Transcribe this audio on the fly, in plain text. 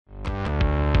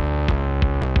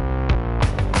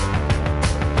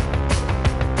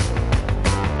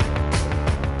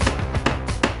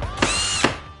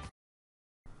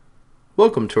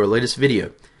Welcome to our latest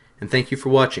video, and thank you for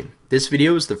watching. This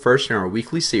video is the first in our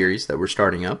weekly series that we're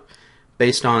starting up,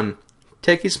 based on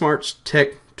TechieSmart's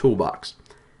Tech Toolbox.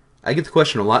 I get the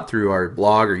question a lot through our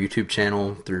blog or YouTube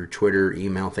channel, through Twitter,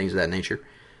 email, things of that nature,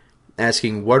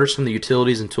 asking what are some of the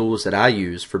utilities and tools that I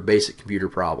use for basic computer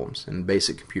problems and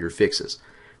basic computer fixes.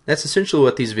 That's essentially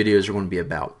what these videos are going to be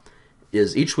about.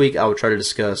 Is each week I will try to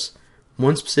discuss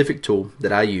one specific tool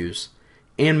that I use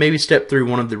and maybe step through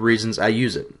one of the reasons I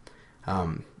use it.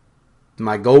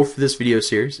 My goal for this video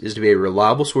series is to be a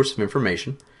reliable source of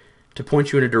information to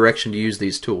point you in a direction to use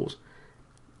these tools.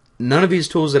 None of these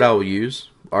tools that I will use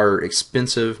are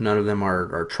expensive. None of them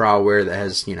are trialware that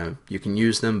has, you can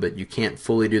use them, but you can't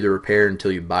fully do the repair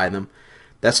until you buy them.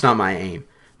 That's not my aim.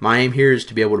 My aim here is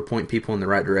to be able to point people in the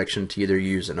right direction to either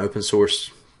use an open source,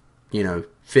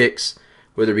 fix,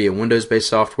 whether it be a Windows-based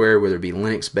software, whether it be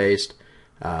Linux-based.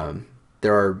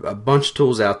 There are a bunch of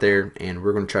tools out there, and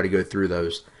we're going to try to go through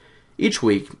those each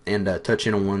week and touch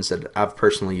in on ones that I've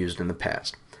personally used in the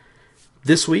past.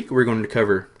 This week we're going to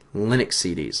cover Linux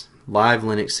CDs, live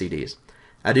Linux CDs.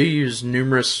 I do use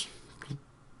numerous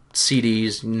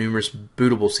CDs, numerous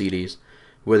bootable CDs,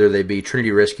 whether they be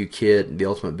Trinity Rescue Kit, the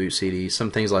Ultimate Boot CD, some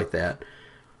things like that.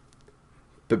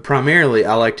 But primarily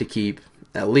I like to keep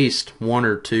at least one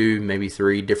or two, maybe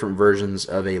three different versions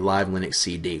of a live Linux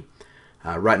CD.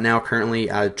 Right now,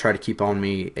 currently, I try to keep on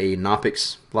me a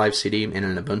Knoppix live CD and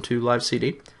an Ubuntu live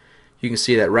CD. You can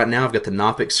see that right now I've got the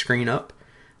Knoppix screen up.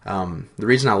 The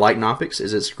reason I like Knoppix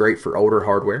is it's great for older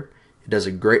hardware. It does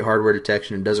a great hardware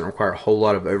detection. It doesn't require a whole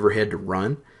lot of overhead to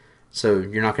run, so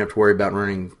you're not going to have to worry about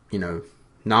running,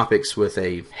 Knoppix with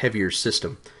a heavier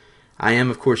system. I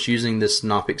am, of course, using this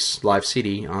Knoppix live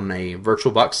CD on a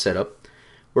VirtualBox setup.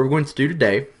 What we're going to do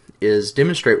today is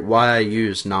demonstrate why I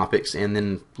use Knoppix, and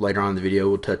then later on in the video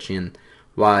we'll touch in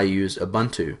why I use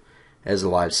Ubuntu as the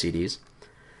live CDs.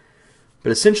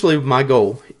 But essentially my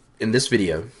goal in this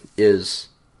video is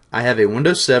I have a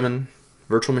Windows 7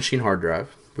 virtual machine hard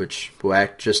drive, which will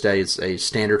act just as a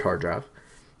standard hard drive,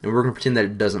 and we're going to pretend that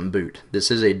it doesn't boot.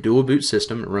 This is a dual boot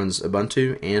system. It runs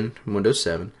Ubuntu and Windows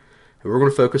 7, and we're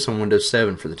going to focus on Windows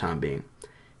 7 for the time being.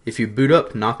 If you boot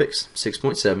up Knoppix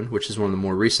 6.7, which is one of the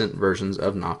more recent versions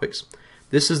of Knoppix,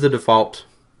 this is the default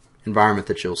environment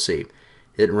that you'll see.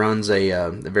 It runs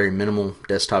a very minimal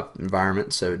desktop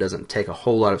environment, so it doesn't take a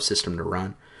whole lot of system to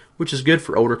run, which is good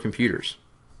for older computers.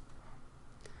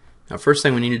 Now, first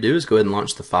thing we need to do is go ahead and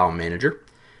launch the file manager.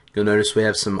 You'll notice we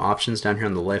have some options down here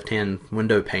on the left-hand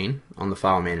window pane on the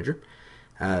file manager.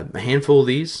 A handful of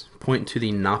these point to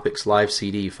the Knoppix live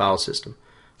CD file system.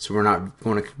 So we're not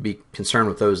going to be concerned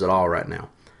with those at all right now.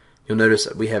 You'll notice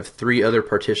that we have three other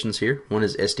partitions here. One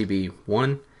is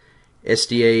SDB1,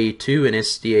 SDA2, and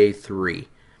SDA3.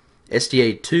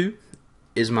 SDA2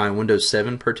 is my Windows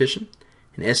 7 partition,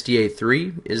 and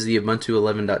SDA3 is the Ubuntu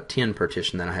 11.10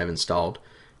 partition that I have installed.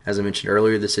 As I mentioned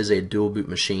earlier, this is a dual boot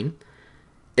machine.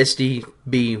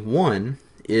 SDB1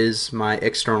 is my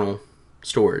external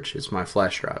storage. It's my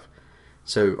flash drive.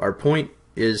 So our point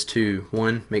is to,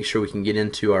 one, make sure we can get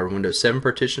into our Windows 7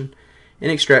 partition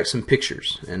and extract some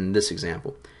pictures in this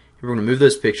example. We're going to move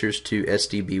those pictures to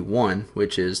SDB1,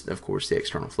 which is, of course, the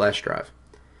external flash drive.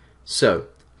 So,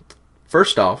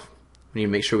 first off, we need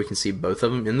to make sure we can see both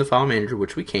of them in the file manager,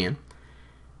 which we can,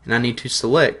 and I need to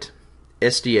select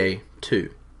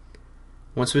SDA2.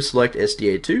 Once we select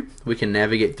SDA2, we can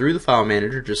navigate through the file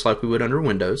manager just like we would under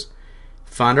Windows,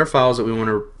 find our files that we want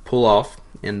to pull off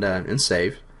and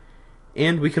save,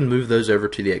 and we can move those over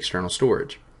to the external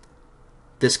storage.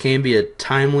 This can be a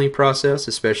timely process,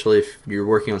 especially if you're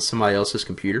working on somebody else's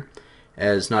computer,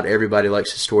 as not everybody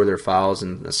likes to store their files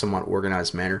in a somewhat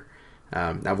organized manner.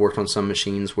 I've worked on some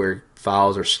machines where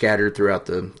files are scattered throughout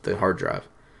the hard drive.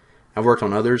 I've worked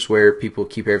on others where people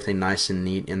keep everything nice and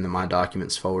neat in the My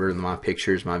Documents folder, in my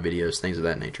pictures, my videos, things of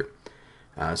that nature.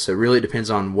 So really it depends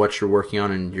on what you're working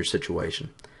on in your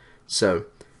situation. So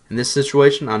in this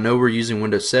situation, I know we're using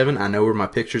Windows 7. I know where my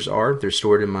pictures are. They're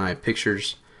stored in my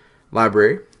pictures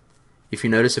library. If you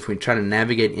notice, if we try to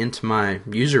navigate into my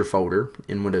user folder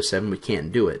in Windows 7, we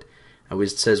can't do it. It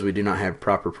says we do not have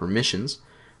proper permissions.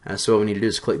 So what we need to do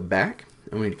is click back,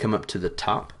 and we need to come up to the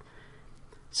top.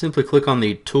 Simply click on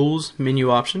the Tools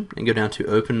menu option and go down to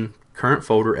Open Current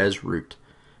Folder as Root.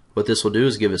 What this will do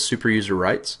is give us super user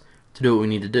rights to do what we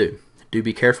need to do. Do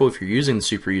be careful if you're using the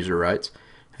super user rights,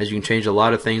 as you can change a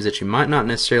lot of things that you might not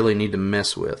necessarily need to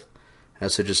mess with.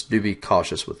 So just do be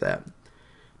cautious with that.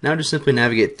 Now just simply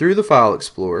navigate through the File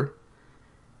Explorer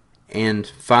and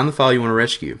find the file you want to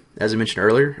rescue. As I mentioned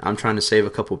earlier, I'm trying to save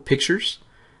a couple of pictures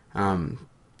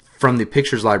from the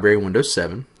Pictures library in Windows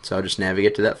 7, so I'll just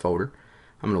navigate to that folder.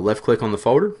 I'm going to left click on the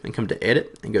folder and come to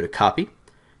edit and go to copy.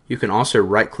 You can also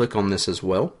right click on this as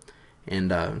well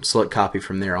and select copy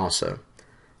from there also.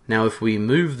 Now if we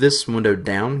move this window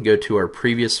down, go to our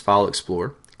previous file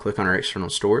explorer, click on our external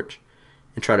storage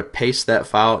and try to paste that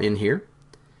file in here,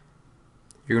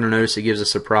 you're going to notice it gives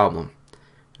us a problem.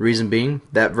 The reason being,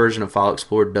 that version of File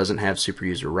Explorer doesn't have super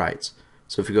user rights.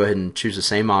 So if we go ahead and choose the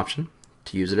same option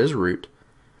to use it as root,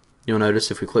 you'll notice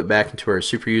if we click back into our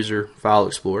super user File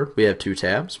Explorer, we have two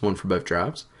tabs, one for both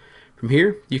drives. From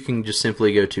here, you can just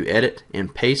simply go to edit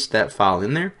and paste that file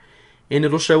in there and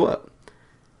it'll show up.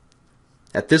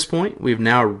 At this point, we've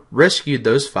now rescued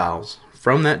those files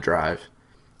from that drive.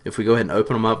 If we go ahead and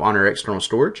open them up on our external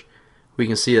storage, we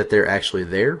can see that they're actually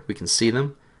there. We can see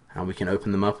them. We can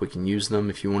open them up. We can use them.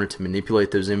 If you wanted to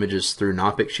manipulate those images through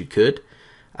Knoppix, you could.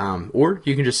 Or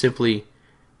you can just simply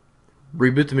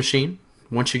reboot the machine.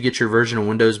 Once you get your version of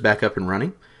Windows back up and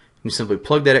running, you simply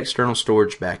plug that external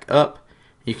storage back up.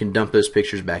 You can dump those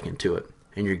pictures back into it,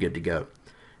 and you're good to go.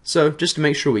 So just to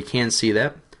make sure we can see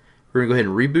that, we're going to go ahead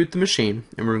and reboot the machine,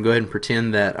 and we're going to go ahead and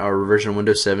pretend that our version of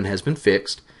Windows 7 has been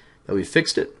fixed, that we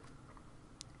fixed it.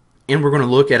 And we're going to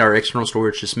look at our external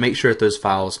storage, just make sure that those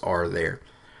files are there.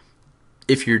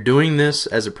 If you're doing this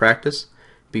as a practice,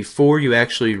 before you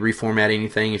actually reformat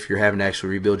anything, if you're having to actually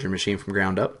rebuild your machine from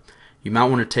ground up, you might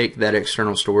want to take that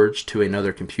external storage to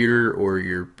another computer or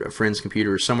your friend's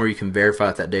computer or somewhere you can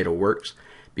verify that data works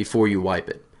before you wipe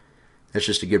it. That's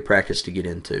just a good practice to get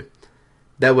into.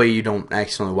 That way you don't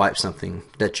accidentally wipe something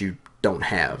that you don't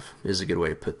have, is a good way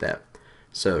to put that.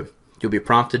 So you'll be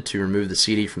prompted to remove the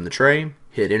CD from the tray,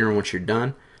 hit enter once you're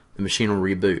done, the machine will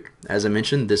reboot. As I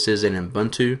mentioned, this is an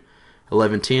Ubuntu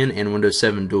 11.10 and Windows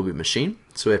 7 dual boot machine,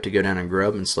 so we have to go down and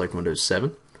grub and select Windows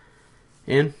 7.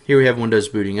 And here we have Windows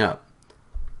booting up.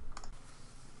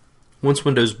 Once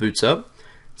Windows boots up,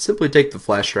 simply take the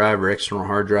flash drive or external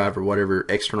hard drive or whatever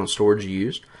external storage you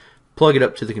used, plug it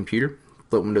up to the computer,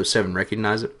 let Windows 7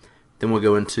 recognize it, then we'll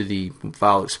go into the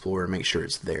File Explorer and make sure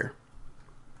it's there.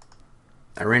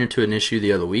 I ran into an issue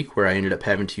the other week where I ended up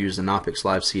having to use the Knoppix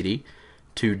Live CD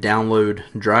to download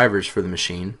drivers for the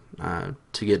machine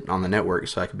to get on the network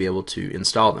so I could be able to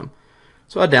install them.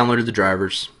 So I downloaded the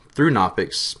drivers through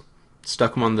Knoppix,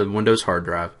 stuck them on the Windows hard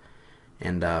drive,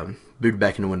 and booted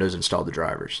back into Windows and installed the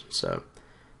drivers. So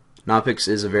Knoppix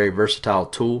is a very versatile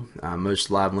tool. Most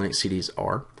live Linux CDs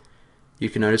are. You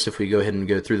can notice if we go ahead and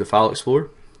go through the File Explorer,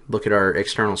 look at our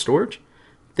external storage,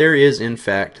 there is in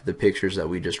fact the pictures that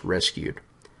we just rescued.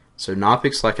 So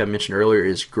Knoppix, like I mentioned earlier,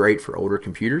 is great for older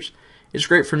computers. It's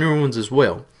great for newer ones as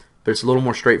well, but it's a little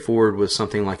more straightforward with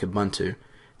something like Ubuntu,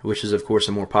 which is of course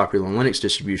a more popular Linux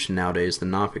distribution nowadays than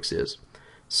Knoppix is.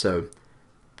 So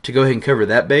to go ahead and cover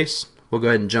that base, we'll go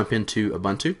ahead and jump into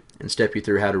Ubuntu and step you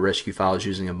through how to rescue files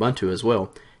using Ubuntu as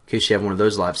well, in case you have one of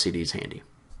those live CDs handy.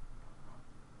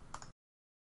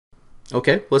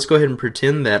 Okay, let's go ahead and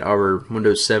pretend that our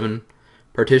Windows 7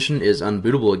 partition is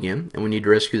unbootable again, and we need to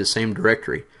rescue the same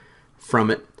directory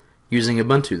from it using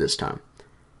Ubuntu this time.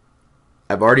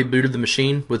 I've already booted the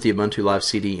machine with the Ubuntu Live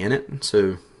CD in it,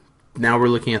 so now we're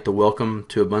looking at the Welcome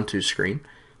to Ubuntu screen.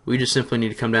 We just simply need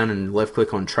to come down and left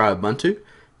click on Try Ubuntu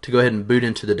to go ahead and boot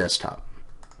into the desktop.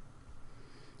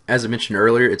 As I mentioned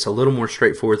earlier, it's a little more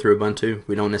straightforward through Ubuntu.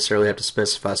 We don't necessarily have to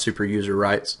specify super user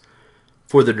rights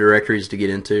for the directories to get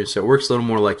into, so it works a little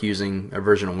more like using a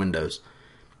version of Windows,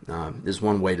 is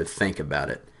one way to think about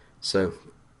it. So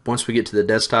once we get to the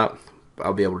desktop,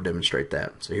 I'll be able to demonstrate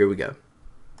that. So here we go.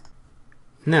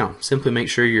 Now, simply make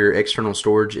sure your external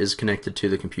storage is connected to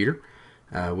the computer,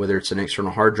 whether it's an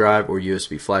external hard drive or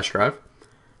USB flash drive.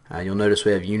 You'll notice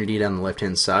we have Unity down the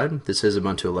left-hand side. This is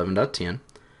Ubuntu 11.10.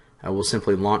 We'll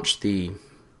simply launch the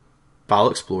File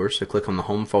Explorer, so click on the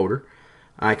Home folder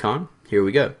icon. Here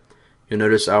we go. You'll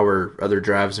notice our other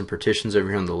drives and partitions over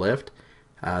here on the left.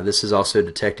 This is also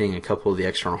detecting a couple of the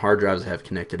external hard drives I have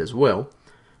connected as well.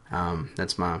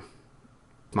 That's my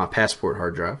passport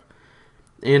hard drive.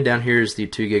 And down here is the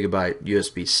 2 GB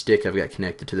USB stick I've got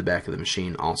connected to the back of the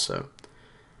machine also.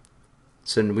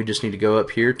 So we just need to go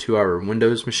up here to our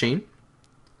Windows machine.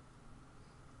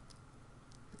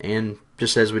 And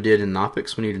just as we did in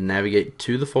Knoppix, we need to navigate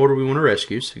to the folder we want to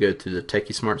rescue. So go to the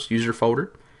TechieSmart's user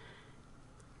folder.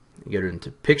 Go into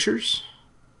Pictures.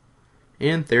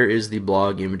 And there is the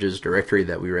blog images directory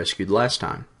that we rescued last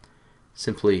time.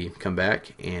 Simply come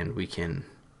back and we can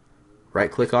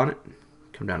right click on it,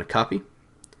 come down to Copy,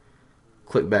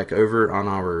 click back over on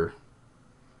our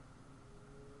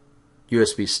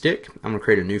USB stick. I'm going to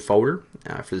create a new folder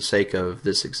for the sake of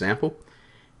this example,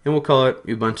 and we'll call it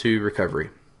Ubuntu Recovery.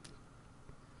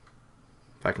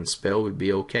 If I can spell, we'd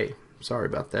be okay. Sorry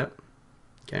about that.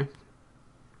 Okay.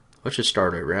 Let's just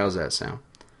start over. How's that sound?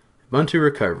 Ubuntu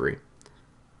recovery.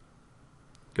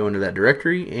 Go into that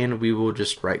directory, and we will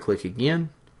just right click again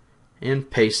and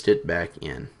paste it back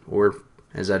in, or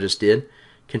as I just did,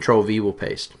 Control V will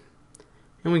paste.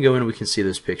 And we go in and we can see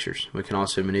those pictures. We can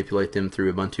also manipulate them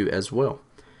through Ubuntu as well.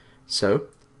 So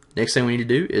next thing we need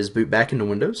to do is boot back into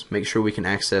Windows, make sure we can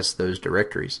access those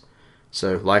directories.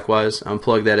 So likewise,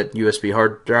 unplug that USB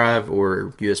hard drive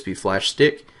or USB flash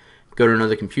stick, go to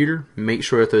another computer, make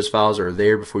sure that those files are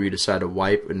there before you decide to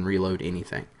wipe and reload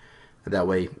anything. That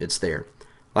way it's there.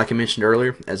 Like I mentioned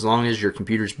earlier, as long as your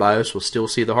computer's BIOS will still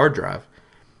see the hard drive,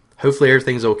 hopefully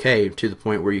everything's okay to the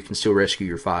point where you can still rescue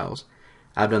your files.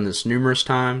 I've done this numerous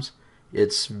times.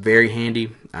 It's very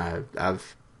handy.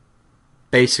 I've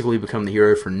basically become the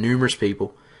hero for numerous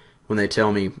people when they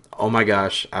tell me, oh my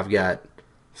gosh, I've got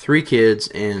 3 kids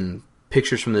and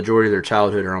pictures from the majority of their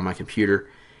childhood are on my computer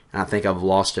and I think I've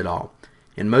lost it all.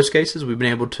 In most cases, we've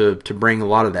been able to bring a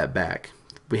lot of that back.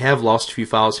 We have lost a few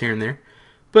files here and there,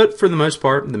 but for the most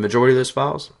part, the majority of those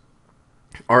files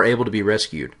are able to be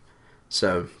rescued.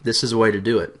 So this is a way to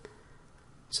do it.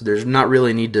 So there's not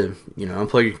really a need to,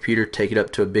 unplug your computer, take it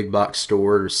up to a big box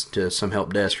store or to some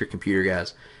help desk or computer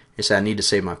guys and say I need to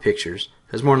save my pictures.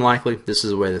 Because more than likely, this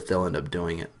is the way that they'll end up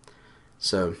doing it.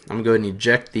 So I'm going to go ahead and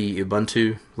eject the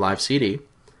Ubuntu Live CD.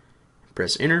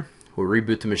 Press enter. We'll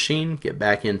reboot the machine, get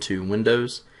back into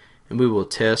Windows, and we will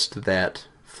test that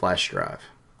flash drive.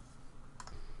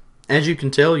 As you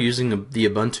can tell, using the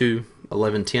Ubuntu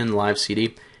 11.10 Live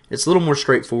CD, it's a little more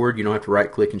straightforward. You don't have to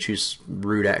right click and choose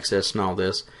root access and all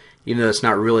this, even though it's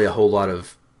not really a whole lot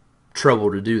of trouble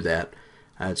to do that.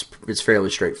 It's fairly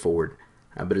straightforward,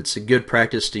 but it's a good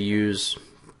practice to use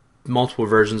multiple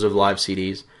versions of live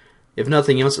CDs. If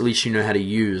nothing else, at least you know how to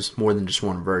use more than just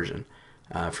one version.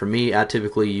 For me, I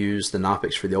typically use the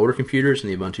Knoppix for the older computers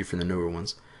and the Ubuntu for the newer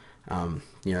ones.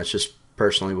 It's just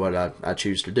personally what I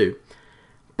choose to do.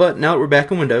 But now that we're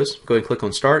back in Windows, go ahead and click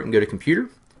on Start and go to Computer.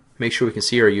 Make sure we can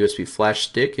see our USB flash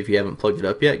stick. If you haven't plugged it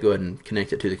up yet, go ahead and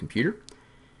connect it to the computer.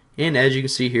 And as you can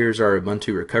see, here's our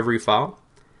Ubuntu recovery file.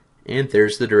 And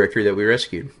there's the directory that we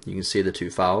rescued. You can see the 2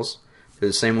 files. They're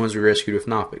the same ones we rescued with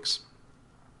Knoppix.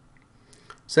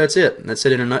 So that's it. That's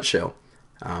it in a nutshell.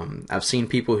 I've seen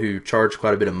people who charge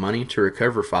quite a bit of money to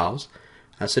recover files.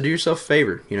 So do yourself a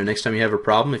favor. Next time you have a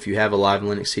problem, if you have a live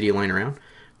Linux CD laying around,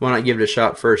 why not give it a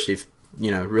shot first? If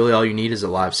really all you need is a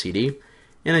live CD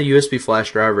and a USB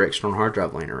flash drive or external hard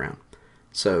drive laying around.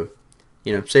 So,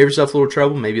 save yourself a little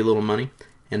trouble, maybe a little money,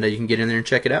 and you can get in there and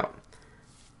check it out.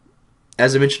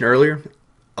 As I mentioned earlier,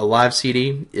 a live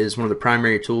CD is one of the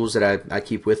primary tools that I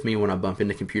keep with me when I bump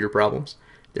into computer problems.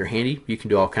 They're handy. You can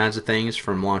do all kinds of things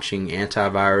from launching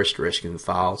antivirus to rescuing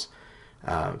files.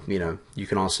 You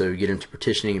can also get into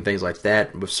partitioning and things like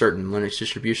that with certain Linux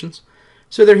distributions.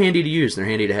 So they're handy to use. They're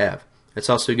handy to have. It's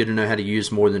also good to know how to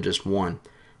use more than just one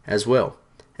as well.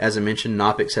 As I mentioned,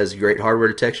 Knoppix has great hardware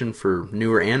detection for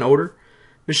newer and older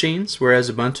machines, whereas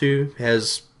Ubuntu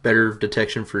has better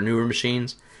detection for newer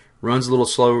machines. Runs a little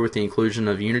slower with the inclusion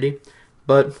of Unity,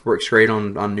 but works great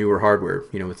on newer hardware,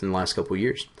 within the last couple of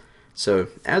years. So,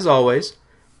 as always,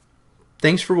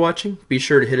 thanks for watching. Be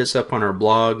sure to hit us up on our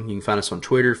blog. You can find us on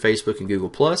Twitter, Facebook, and Google+.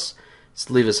 Just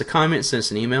leave us a comment, send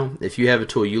us an email. If you have a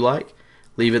tool you like,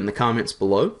 leave it in the comments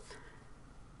below.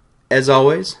 As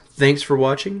always, thanks for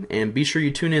watching, and be sure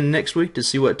you tune in next week to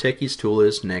see what Techie's tool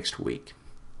is next week.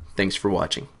 Thanks for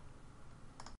watching.